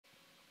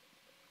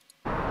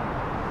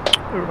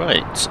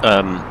Right,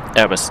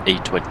 Airbus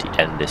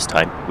A32N this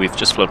time. We've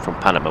just flown from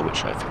Panama,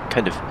 which I've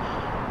kind of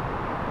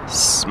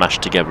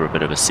smashed together a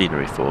bit of a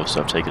scenery for.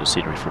 So I've taken a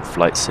scenery from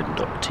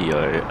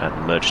flightsim.to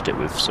and merged it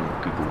with some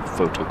Google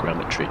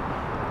photogrammetry,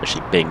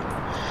 actually Bing,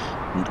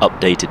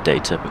 updated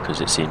data,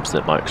 because it seems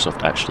that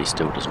Microsoft actually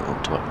still doesn't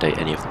want to update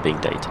any of the Bing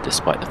data,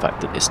 despite the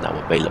fact that it's now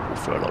available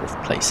for a lot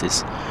of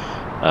places.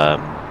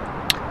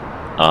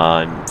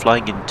 I'm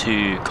flying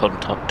into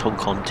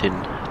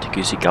Toncontin,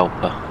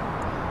 Tegucigalpa,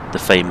 the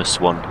famous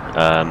one,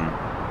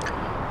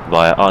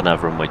 via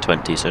RNAV runway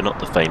 20, so not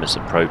the famous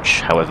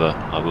approach. However,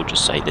 I will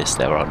just say this,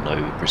 there are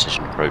no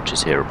precision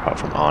approaches here apart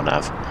from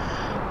RNAV,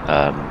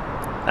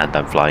 and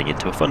I'm flying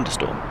into a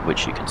thunderstorm,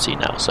 which you can see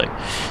now, so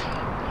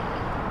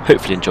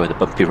hopefully enjoy the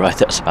bumpy ride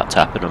that's about to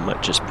happen. I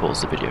might just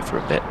pause the video for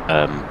a bit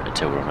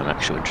until we're on an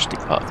actual interesting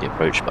part of the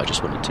approach, but I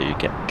just wanted to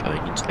get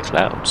going into the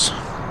clouds.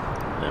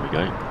 There we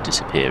go,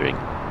 disappearing.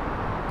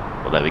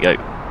 Well, there we go,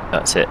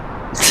 that's it.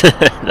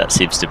 That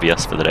seems to be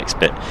us for the next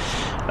bit.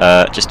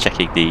 Just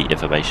checking the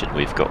information,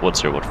 we've got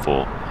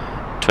 1014,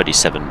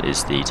 27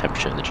 is the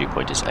temperature and the dew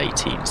point is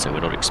 18, so we're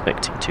not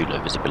expecting too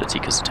low visibility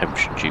because the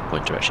temperature and dew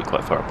point are actually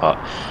quite far apart.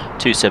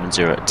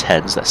 270 at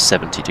 10s, that's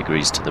 70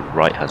 degrees to the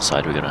right hand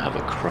side, we're going to have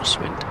a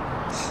crosswind.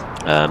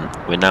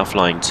 We're now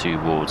flying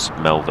towards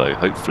Melvo,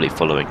 hopefully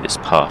following this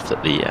path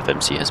that the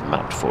FMC has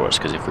mapped for us,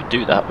 because if we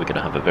do that we're going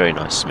to have a very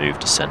nice smooth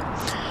descent.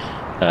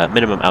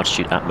 Minimum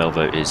altitude at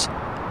Melvo is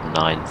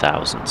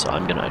 9,000, so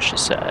I'm going to actually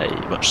set a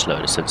much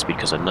slower descent speed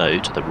because I know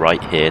to the right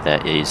here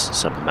there is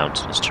some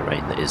mountainous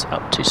terrain that is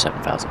up to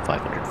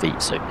 7,500 feet,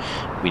 so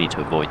we need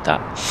to avoid that.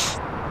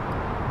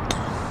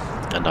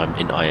 And I'm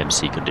in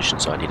IMC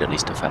conditions, so I need at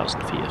least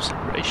 1,000 feet of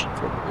separation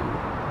from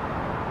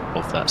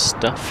all of that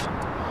stuff.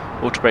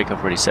 Auto brake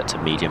I've already set to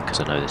medium because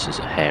I know this is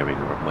a hairy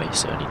runway,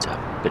 so I need to have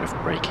a bit of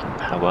braking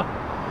power.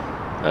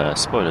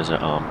 Spoilers are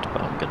armed,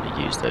 but I'm going to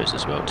use those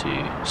as well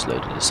to slow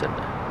the descent,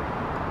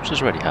 which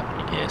is already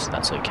happening here, so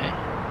that's okay.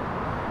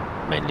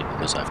 Mainly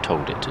because I've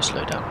told it to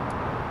slow down.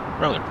 I'm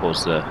going to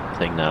pause the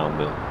thing now and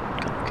we'll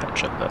kind of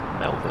catch up at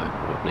Melvo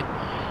probably.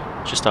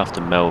 Just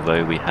after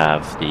Melvo we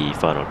have the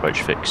final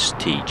approach fix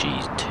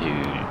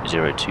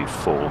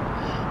TG2024.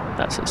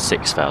 That's at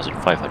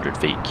 6,500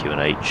 feet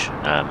QNH,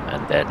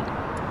 and then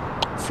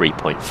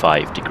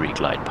 3.5 degree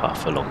glide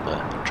path along the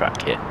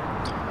track here.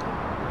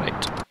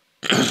 Right.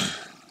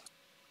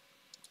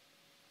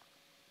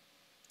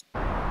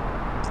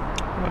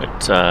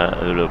 Right,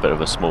 a little bit of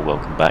a small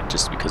welcome back,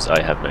 just because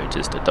I have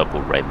noticed a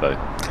double rainbow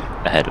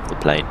ahead of the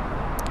plane.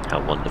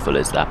 How wonderful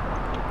is that?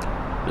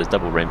 There's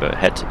double rainbow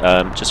ahead.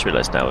 Just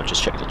realised now, I've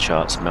just checked the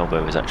charts,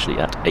 Melvo is actually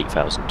at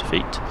 8,000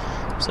 feet.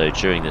 So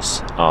during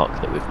this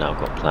arc that we've now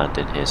got planned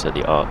in here, so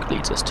the arc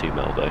leads us to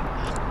Melvo,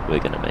 we're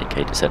going to make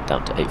a descent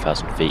down to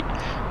 8,000 feet.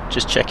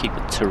 Just checking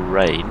the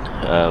terrain,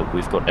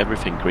 we've got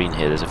everything green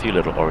here, there's a few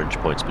little orange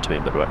points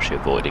between, but we're actually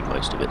avoiding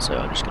most of it, so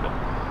I'm just going to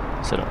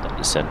set up that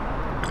descent.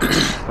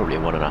 Probably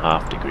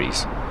 1.5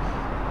 degrees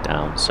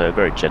down, so a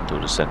very gentle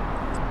descent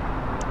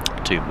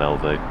to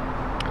Melvo,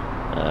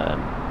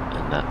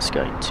 and that's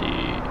going to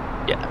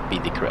be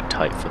the correct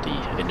height for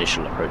the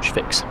initial approach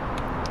fix.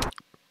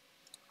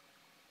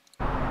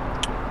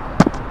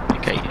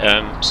 Okay,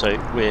 so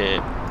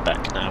we're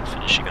back now,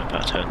 finishing up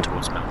our turn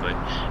towards Melvo.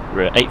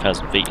 We're at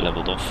 8,000 feet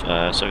leveled off,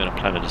 so I'm going to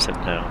plan a descent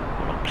now,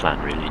 well not plan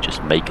really,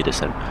 just make a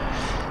descent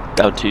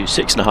down to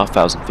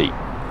 6,500 feet.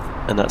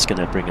 And that's going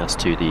to bring us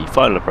to the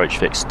final approach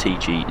fix,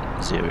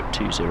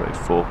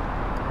 TG0204,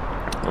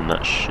 and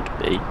that should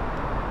be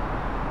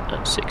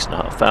at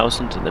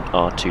 6,500, and then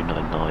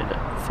R299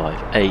 at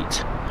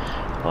 5.8,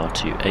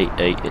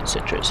 R288,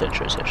 etc,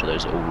 etc, etc.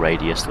 Those are all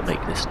radius that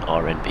make this an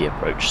RNP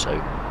approach,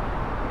 so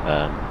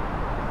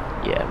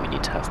yeah, we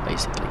need to have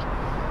basically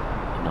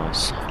a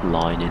nice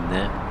line in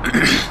there.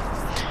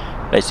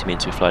 Basically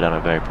means we fly down a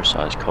very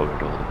precise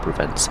corridor that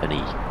prevents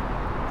any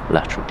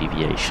lateral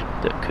deviation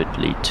that could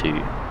lead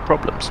to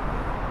problems.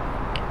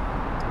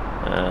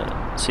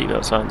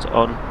 Seatbelt signs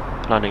on,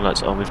 landing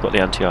lights on, we've got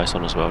the anti-ice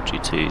on as well due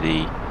to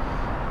the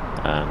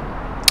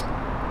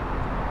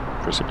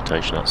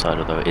precipitation outside,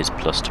 although it is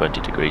plus 20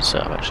 degrees, so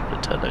I'm actually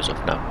going to turn those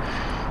off now,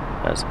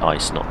 as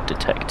ice not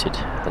detected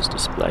has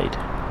displayed,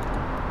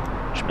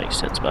 which makes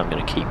sense, but I'm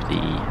going to keep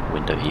the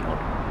window heat on.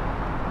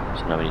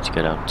 So now we need to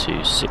go down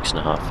to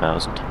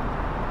 6,500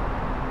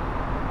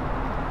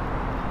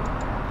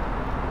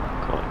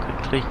 quite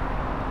quickly.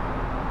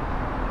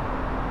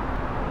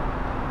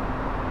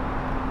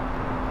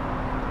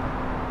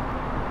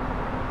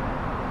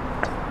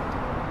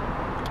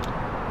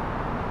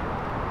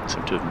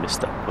 Seem to have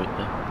missed that point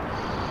there.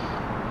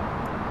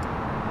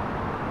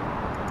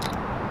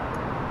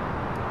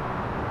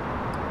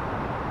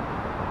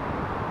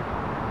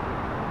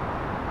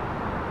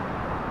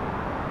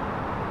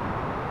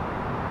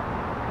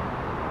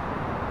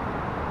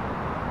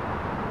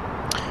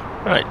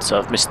 Right, so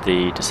I've missed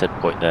the descent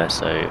point there,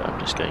 so I'm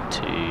just going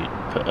to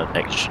put an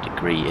extra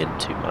degree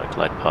into my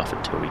glide path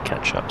until we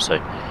catch up. So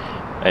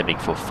aiming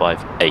for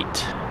 5.8,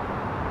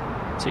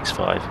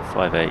 6.5,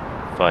 5.8,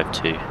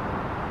 5.2,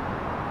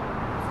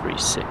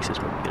 36 is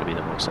probably going to be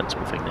the more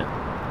sensible thing now.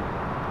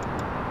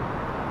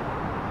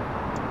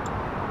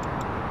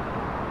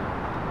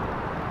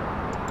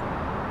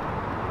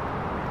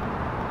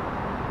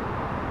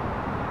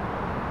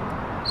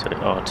 So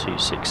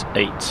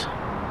R268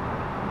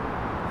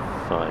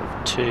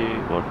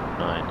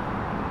 5219.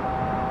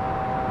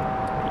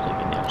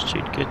 Leaving the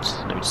altitude good.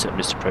 Now we set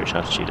missed approach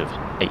altitude of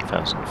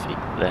 8,000 feet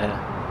there.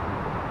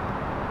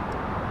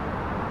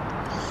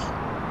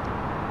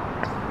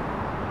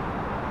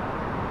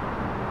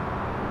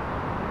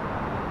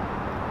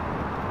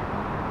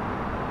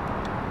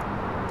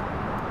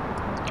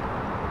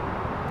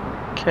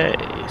 Okay,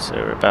 so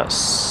we're about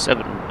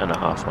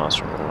 7.5 miles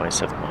from runway,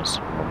 7 miles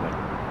from runway.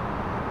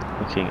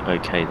 Looking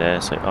okay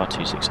there, so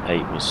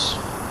R268 was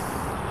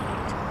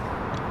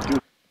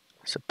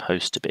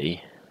supposed to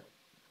be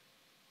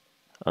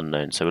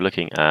unknown. So we're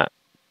looking at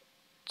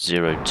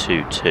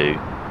 022,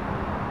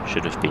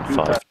 should have been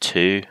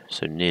 52,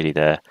 so nearly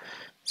there.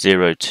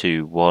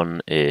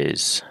 021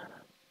 is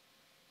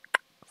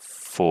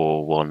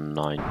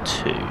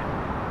 4192.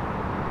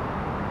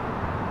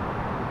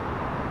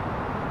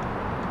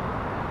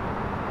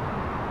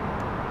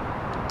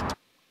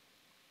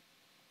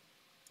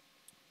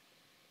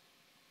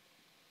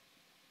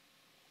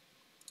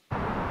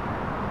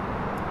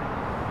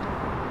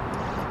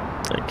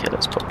 Okay,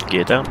 let's pop the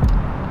gear down,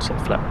 set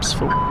flaps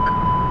full.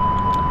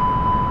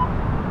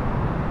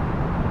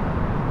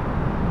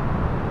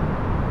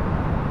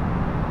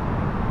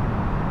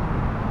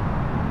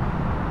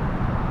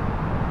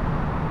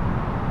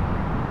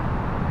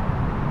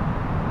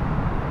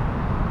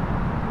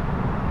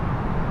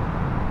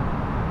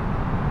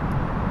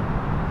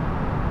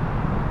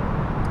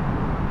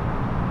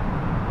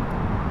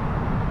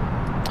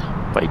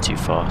 Way too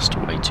fast,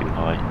 way too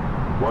high.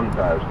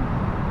 1,000,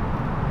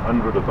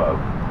 100 above.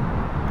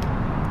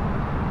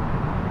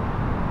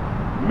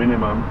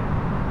 Minimum.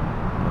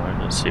 Alright,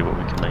 let's see what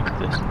we can make of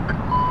this.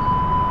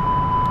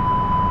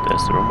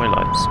 There's the runway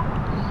lights.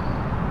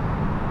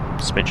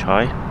 Smidge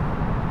high.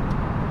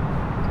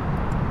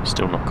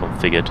 Still not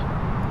configured.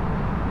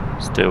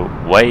 Still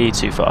way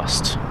too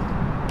fast.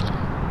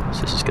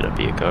 So this is going to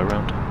be a go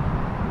around.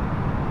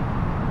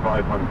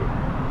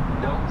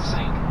 500. Don't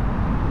sink.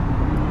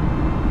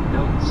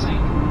 Don't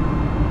sink.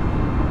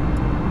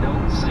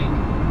 Don't sink.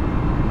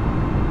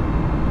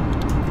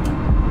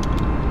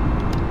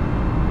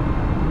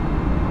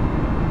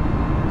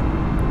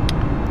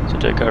 So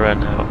do a go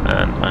around now,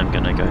 and I'm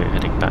going to go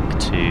heading back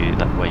to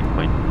that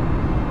waypoint.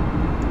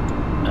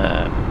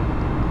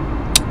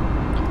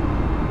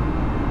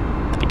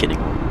 The beginning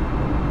one.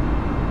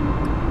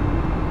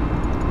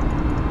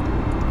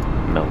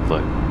 Melvo.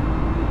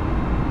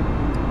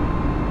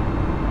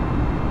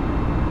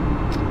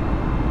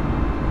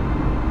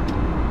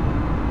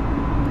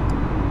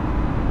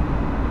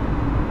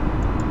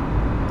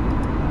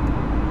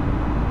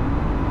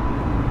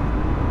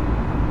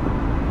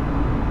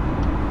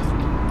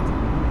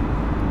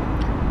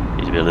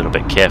 Be a little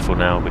bit careful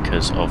now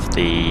because of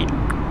the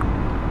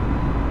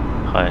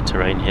higher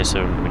terrain here,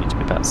 so we need to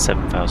be about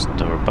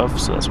 7,000 or above,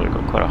 so that's why we've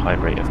got quite a high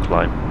rate of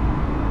climb.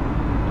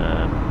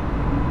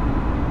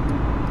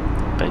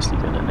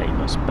 Basically going to aim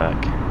us back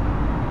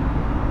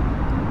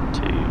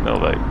to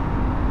Melvo.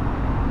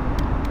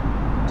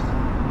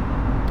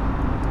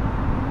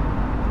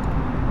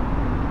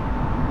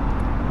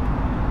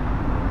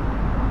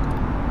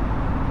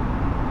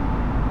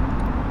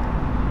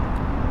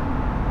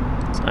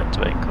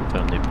 Activate and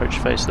confirm the approach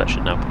phase, so that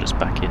should now put us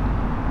back in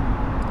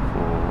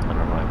for an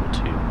arrival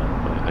to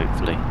Melvo,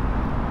 hopefully.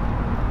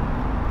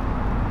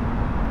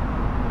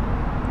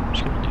 I'm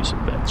just going to do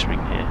some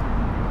vectoring here.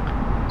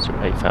 So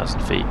we're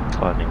 8,000 feet,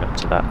 climbing up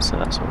to that, so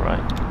that's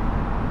alright.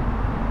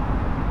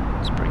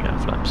 Let's bring our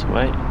flaps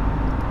away.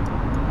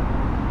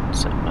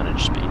 Set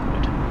manage speed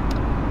mode.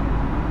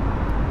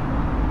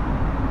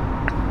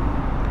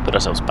 Put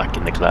ourselves back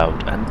in the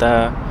cloud, and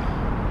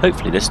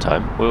hopefully this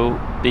time we'll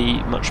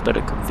be much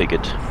better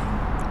configured.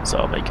 So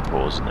I'll make a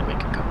pause and then we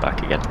can come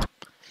back again.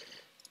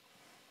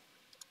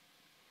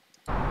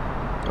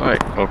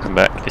 Alright, welcome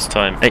back. This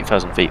time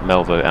 8,000 feet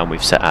Melvo, and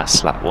we've set our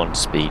slat 1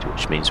 speed,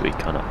 which means we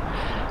kind of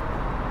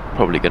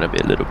probably going to be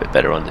a little bit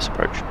better on this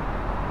approach.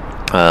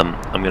 I'm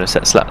going to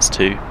set slats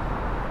 2,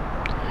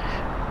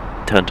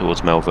 turn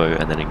towards Melvo,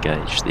 and then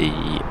engage the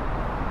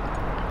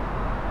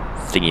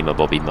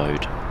thingy-mabobby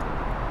mode.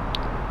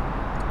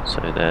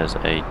 So there's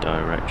a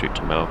direct route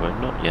to Melvo,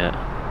 not yet.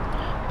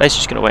 Basically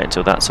just going to wait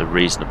until that's a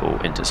reasonable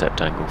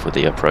intercept angle for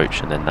the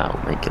approach, and then that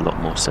will make a lot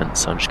more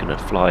sense. So I'm just going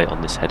to fly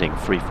on this heading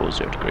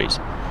 340 degrees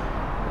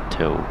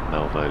until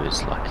Melvo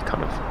is like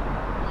kind of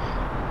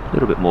a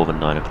little bit more than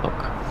 9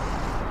 o'clock.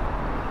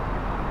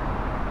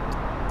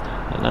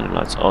 Landing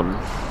lights on,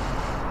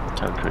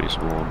 town crew's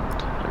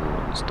warned,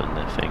 everyone's done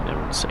their thing,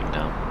 everyone's sitting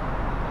down.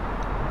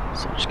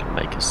 So I'm just going to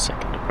make a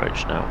second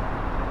approach now.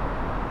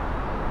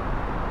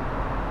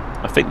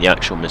 I think the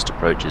actual missed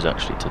approach is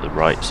actually to the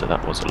right, so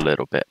that was a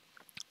little bit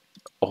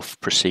off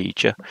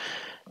procedure.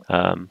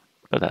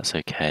 But that's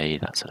okay,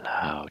 that's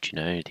allowed, you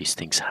know, these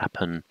things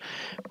happen.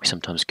 We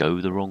sometimes go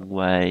the wrong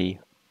way.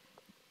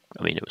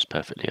 I mean, it was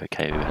perfectly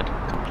okay. We had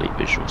complete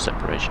visual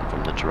separation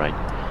from the terrain.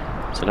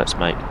 So let's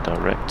make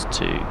direct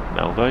to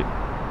Melvo.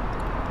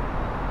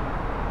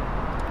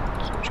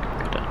 So I'm just going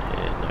to go down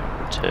here, no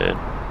return.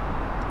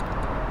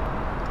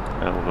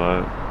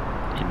 Melvo,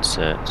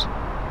 insert.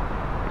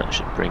 That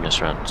should bring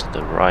us around to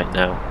the right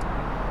now.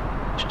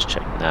 Just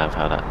check nav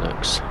how that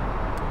looks.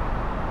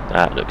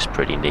 That looks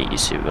pretty neat. You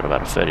see we've got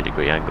about a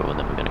 30-degree angle and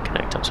then we're going to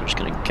connect up. So I'm just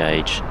going to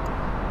engage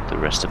the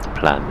rest of the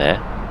plan there.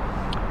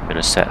 I'm going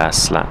to set our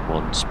slat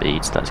 1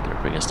 speed, so that's going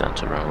to bring us down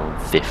to around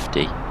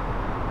 50.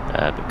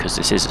 Because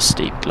this is a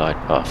steep glide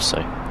path, so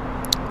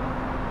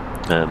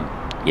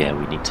yeah,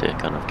 we need to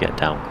kind of get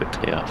down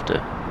quickly after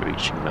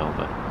reaching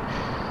Melvo.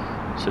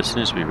 So as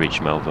soon as we reach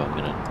Melvo, I'm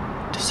going to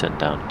descend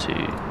down to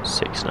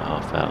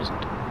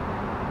 6,500.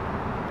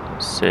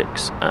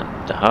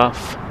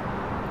 6.5.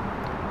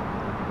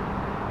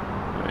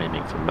 We're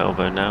aiming for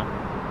Melvo now.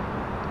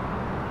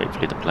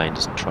 Hopefully the plane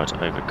doesn't try to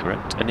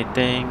overcorrect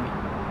anything.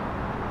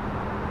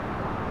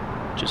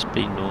 Just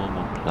be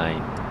normal,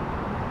 plane.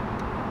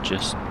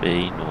 Just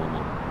be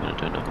normal. I'm going to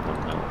do another one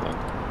Melvo.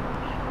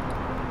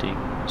 Ding,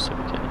 so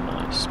we get a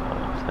nice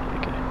path. There we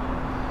go.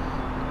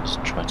 Just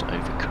try to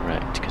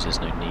overcorrect because there's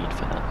no need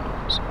for that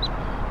nonsense.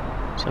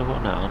 So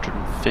what now?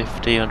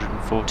 150,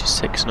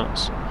 146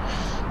 knots.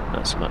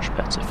 That's much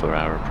better for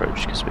our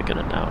approach because we're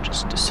going to now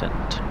just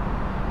descend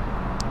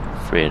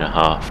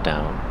 3.5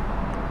 down.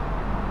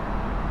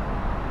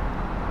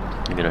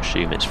 I'm going to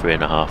assume it's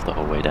 3.5 the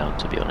whole way down,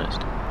 to be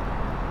honest,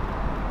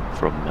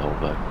 from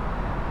Melvo.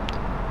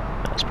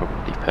 That's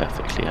probably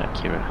perfectly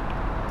accurate.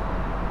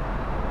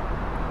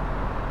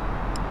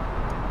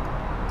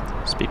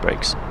 Speed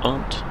brakes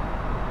aren't.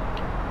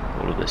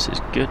 All of this is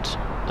good.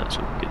 That's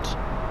all good.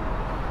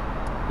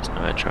 There's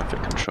no air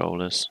traffic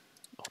controllers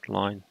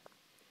offline.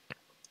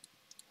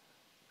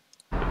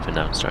 We've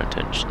announced our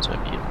intentions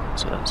over here,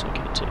 so that's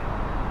okay too.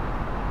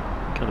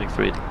 Coming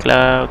through the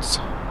clouds.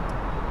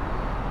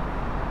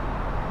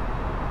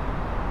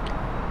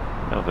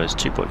 Melvo's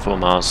 2.4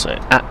 miles, so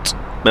at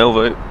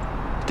Melvo,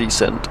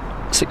 descent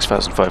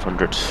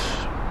 6,500.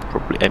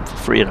 Probably aim for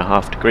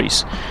 3.5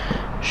 degrees.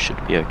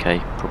 Should be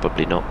okay,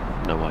 probably not,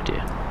 no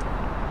idea.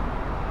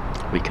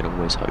 We can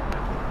always hope.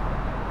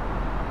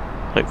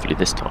 Hopefully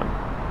this time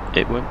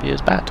it won't be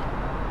as bad.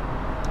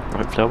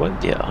 Hopefully I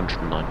won't be at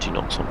 190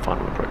 knots on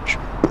final approach.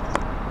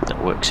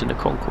 That works in a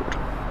Concorde,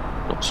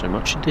 not so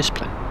much in this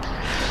plane.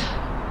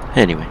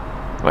 Anyway,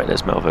 right,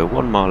 there's Melvo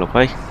 1 mile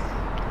away.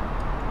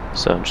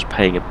 So I'm just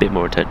paying a bit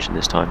more attention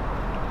this time.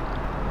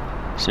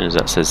 As soon as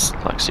that says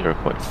like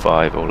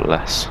 0.5 or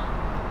less,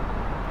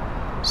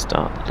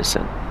 start the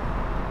descent.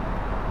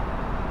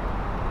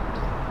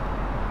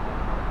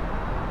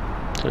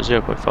 So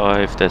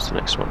 0.5, there's the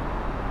next one.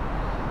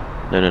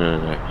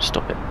 No,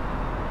 stop it.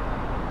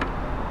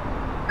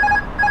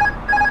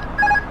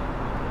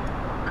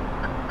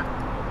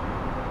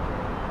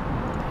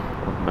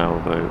 On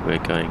Melvo, we're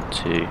going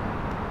to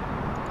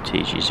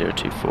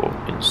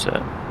TG024,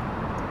 insert.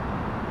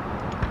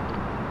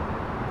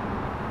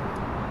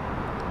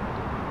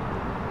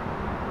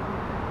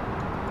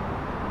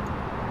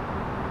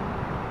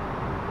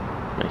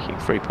 Making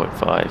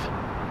 3.5,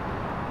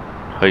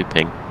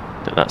 hoping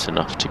that that's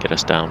enough to get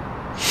us down.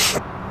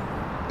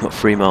 Got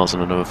 3 miles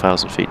and another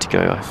 1,000 feet to go.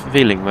 I have a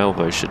feeling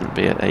Melvo shouldn't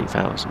be at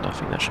 8,000, I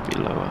think that should be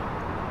lower.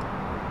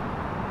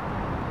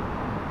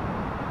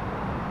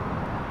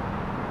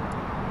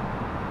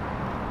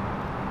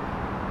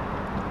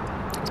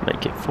 Let's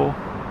make it 4.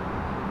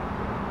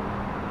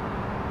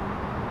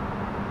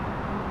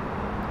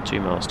 2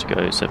 miles to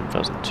go,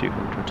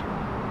 7,200.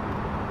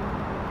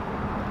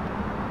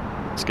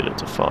 Let's get it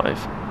to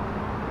 5.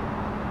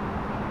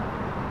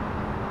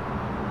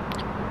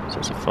 So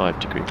it's a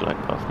 5-degree glide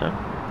path now.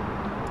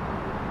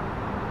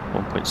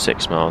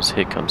 1.6 miles,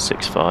 here comes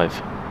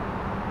 6.5.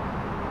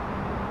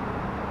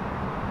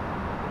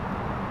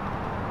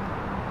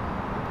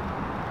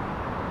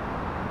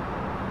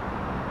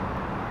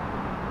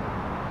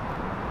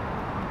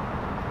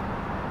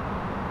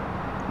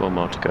 One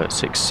mile to go at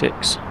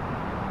 6.6.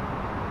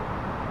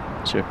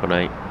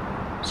 0.8,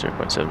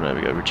 0.7, there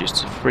we go, reduced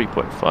to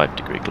 3.5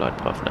 degree glide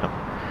path now.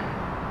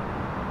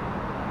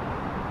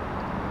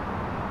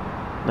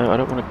 No, I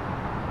don't want to...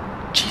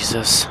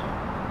 Jesus.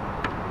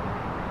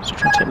 So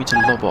trying to take me to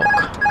Lobok.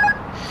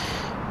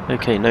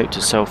 Okay, note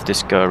to self,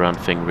 this go around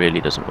thing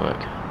really doesn't work.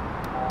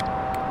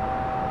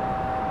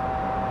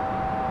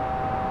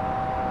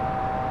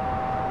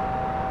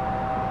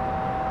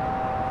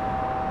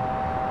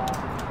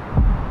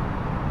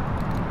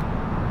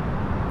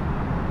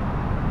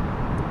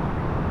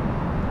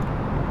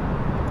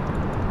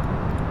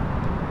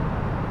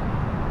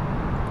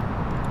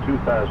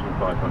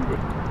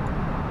 $2,500.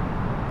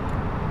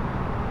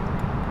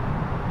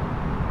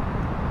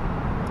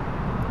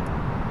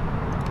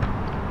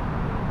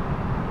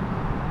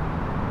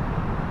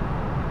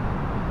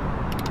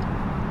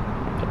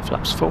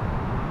 Flaps full.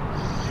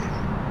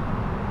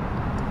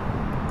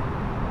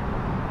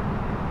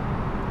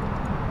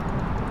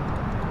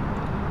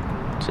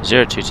 So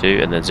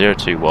 022 and then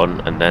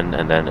 021 and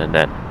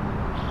then.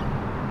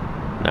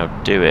 Now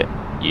do it,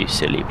 you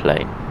silly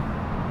plane.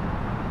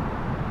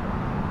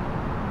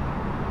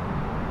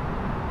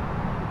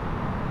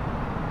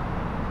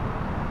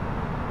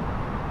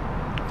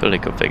 Fully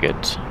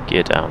configured,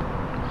 gear down.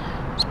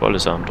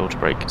 Spoilers armed, auto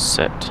brake is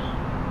set.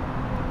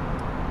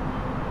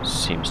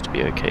 Seems to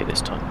be okay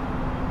this time.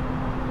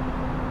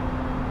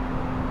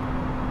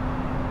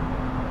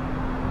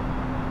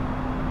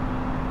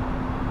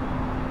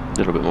 A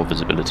little bit more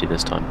visibility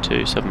this time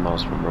too, 7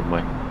 miles from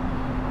runway.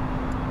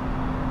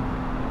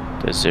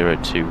 There's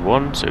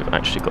 021, so we've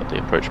actually got the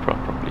approach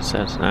properly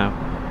set now.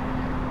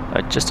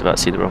 I just about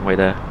see the runway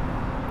there.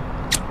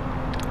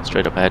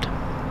 Straight up ahead.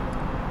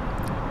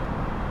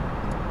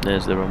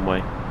 There's the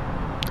runway.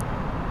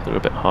 A little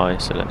bit high,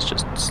 so let's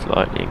just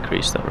slightly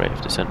increase that rate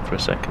of descent for a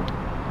second.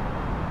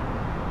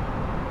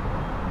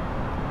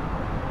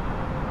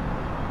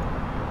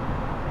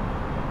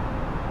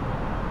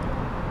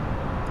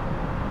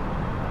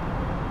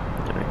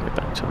 Then we go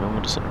back to a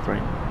normal descent of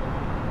rate.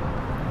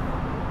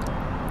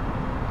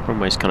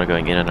 Runway's kind of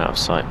going in and out of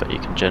sight, but you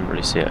can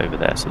generally see it over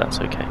there, so that's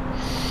okay.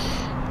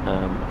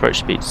 Approach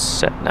speed's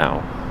set now,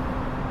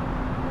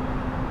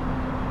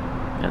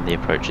 and the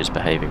approach is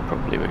behaving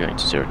properly. We're going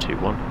to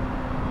 021.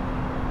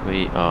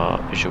 We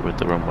are visual with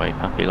the runway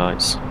PAPI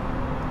lights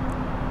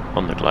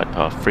on the glide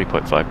path.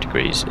 3.5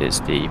 degrees is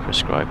the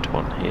prescribed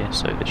one here,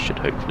 so this should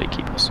hopefully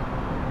keep us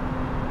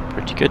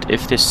pretty good.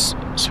 If this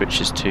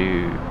switches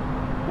to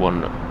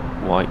one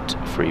white,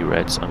 3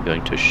 reds, I'm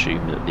going to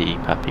assume that the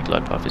PAPI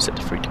glide path is set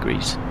to 3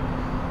 degrees,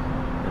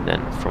 and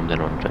then from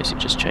then on basically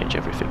just change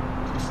everything.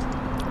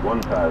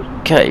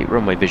 1,000. Okay,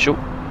 runway visual.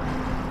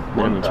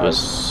 Minimums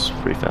was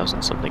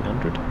 3,000 something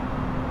hundred.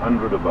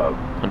 100 above.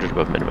 100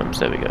 above minimums,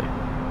 there we go.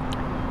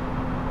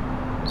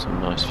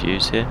 Some nice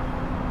views here.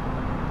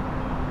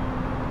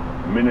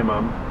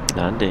 Minimum.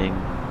 Landing.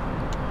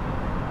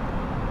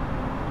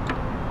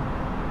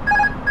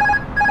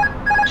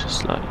 Just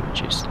slightly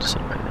reduce the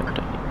descent rate there, we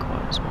don't need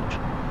quite as much.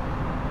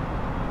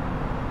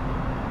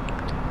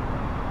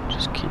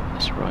 Just keep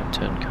this right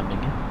turn coming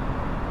in.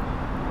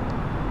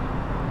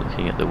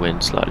 Looking at the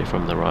wind slightly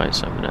from the right,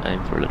 so I'm going to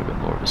aim for a little bit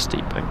more of a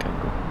steep bank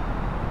angle.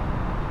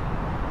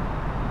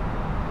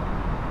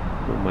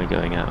 Runway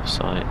going out of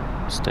sight,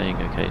 staying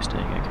okay,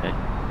 staying okay.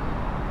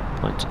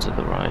 Pointed to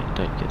the right,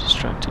 don't get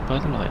distracted by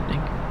the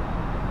lightning.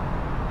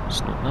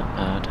 It's not that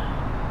bad.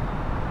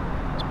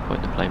 Let's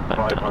point the plane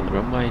back down on the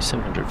runway,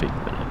 700 feet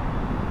per minute.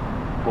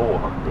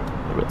 400. A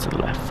little bit to the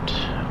left,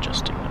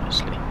 adjusting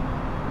nicely.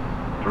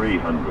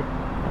 300.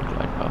 On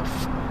glide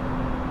path.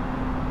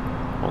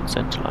 On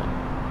centre line.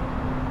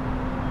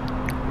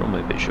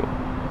 Runway visual.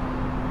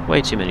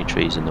 Way too many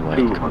trees in the way.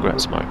 200.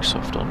 Congrats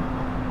Microsoft on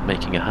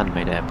making a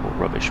handmade airport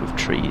rubbish with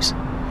trees.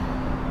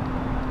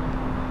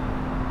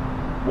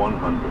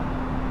 100.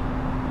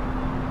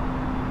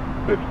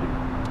 50.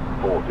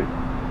 40.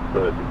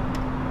 30.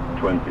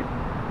 20.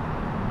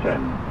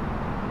 10.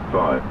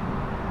 5.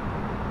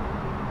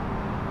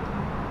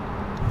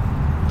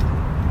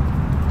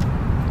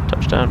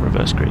 Touchdown,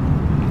 reverse green.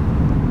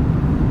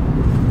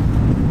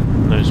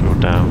 Nose wheel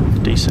down,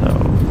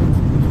 decel.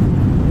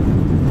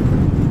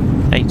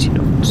 80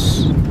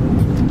 knots.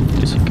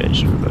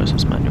 Disengage the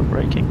reverse manual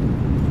braking.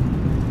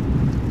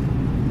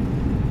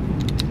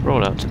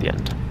 Roll out to the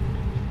end.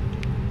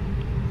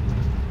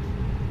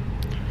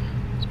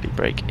 Speed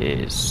brake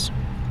is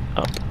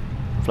up.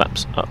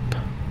 Flaps up.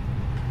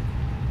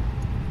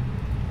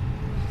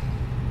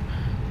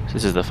 So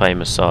this is the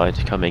famous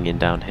side coming in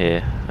down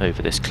here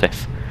over this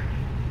cliff.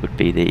 Would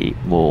be the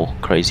more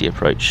crazy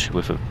approach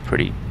with a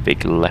pretty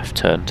big left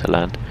turn to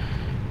land.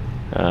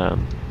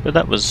 But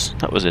that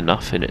was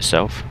enough in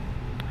itself.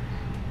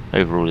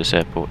 Overall, this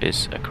airport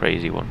is a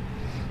crazy one.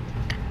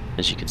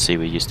 As you can see,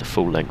 we used the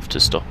full length to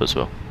stop as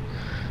well,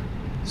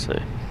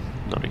 so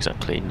not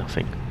exactly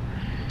nothing.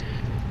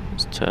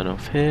 Let's turn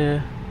off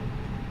here.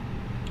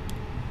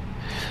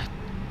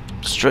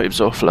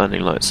 Strobes off,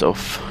 landing lights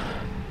off.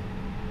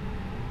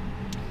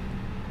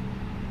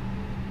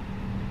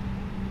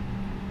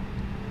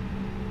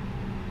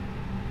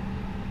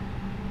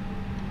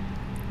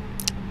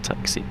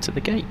 Taxi to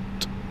the gate.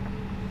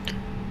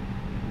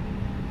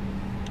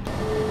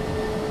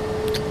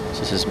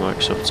 This is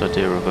Microsoft's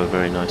idea of a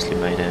very nicely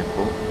made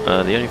airport.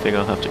 The only thing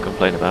I'll have to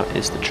complain about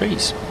is the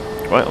trees,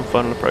 right on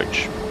final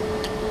approach.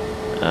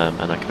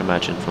 And I can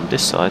imagine from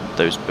this side,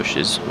 those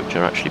bushes, which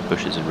are actually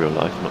bushes in real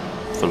life, not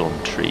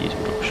full-on trees,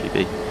 would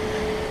actually be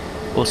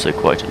also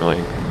quite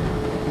annoying.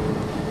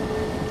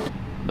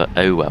 But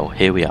oh well,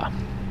 here we are.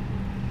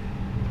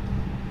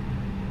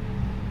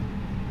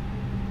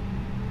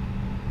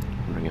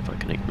 Wondering if I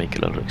can make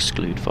a little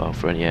exclude file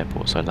for any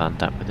airports I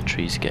land at where the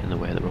trees get in the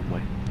way of the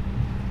runway.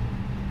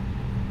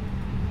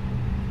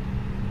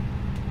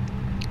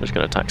 I'm just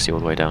going to taxi all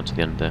the way down to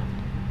the end there.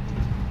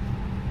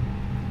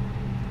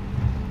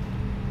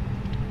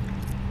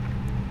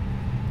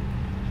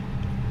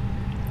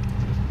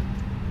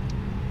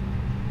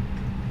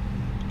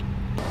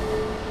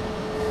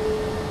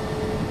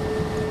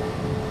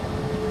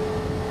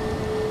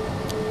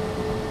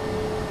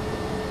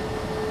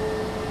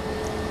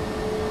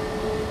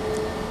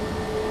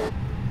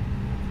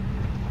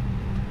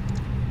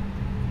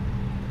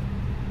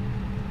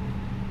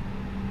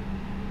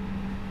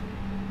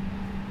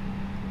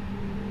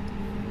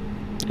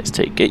 Let's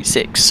take gate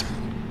 6.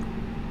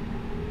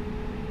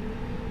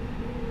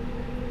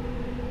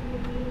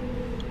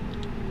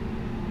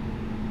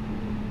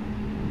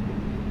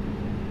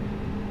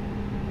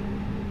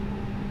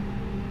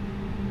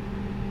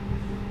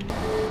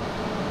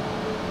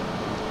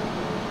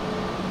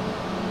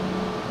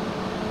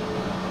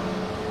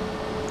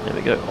 There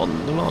we go,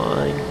 on the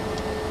line.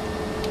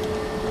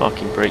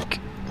 Parking brake.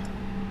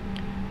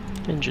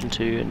 Engine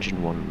 2,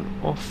 engine 1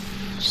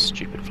 off.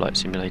 Stupid flight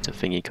simulator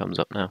thingy comes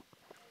up now.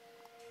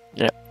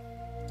 Yep.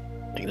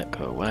 Make that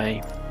go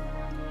away.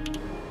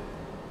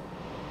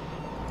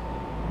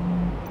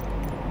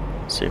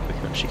 See if we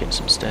can actually get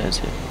some stairs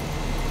here.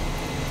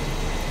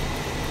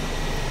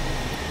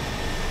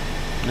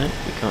 No,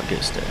 we can't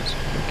get stairs.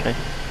 Okay.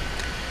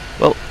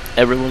 Well,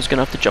 everyone's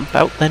gonna have to jump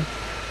out then.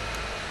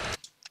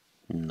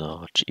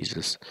 No,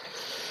 Jesus.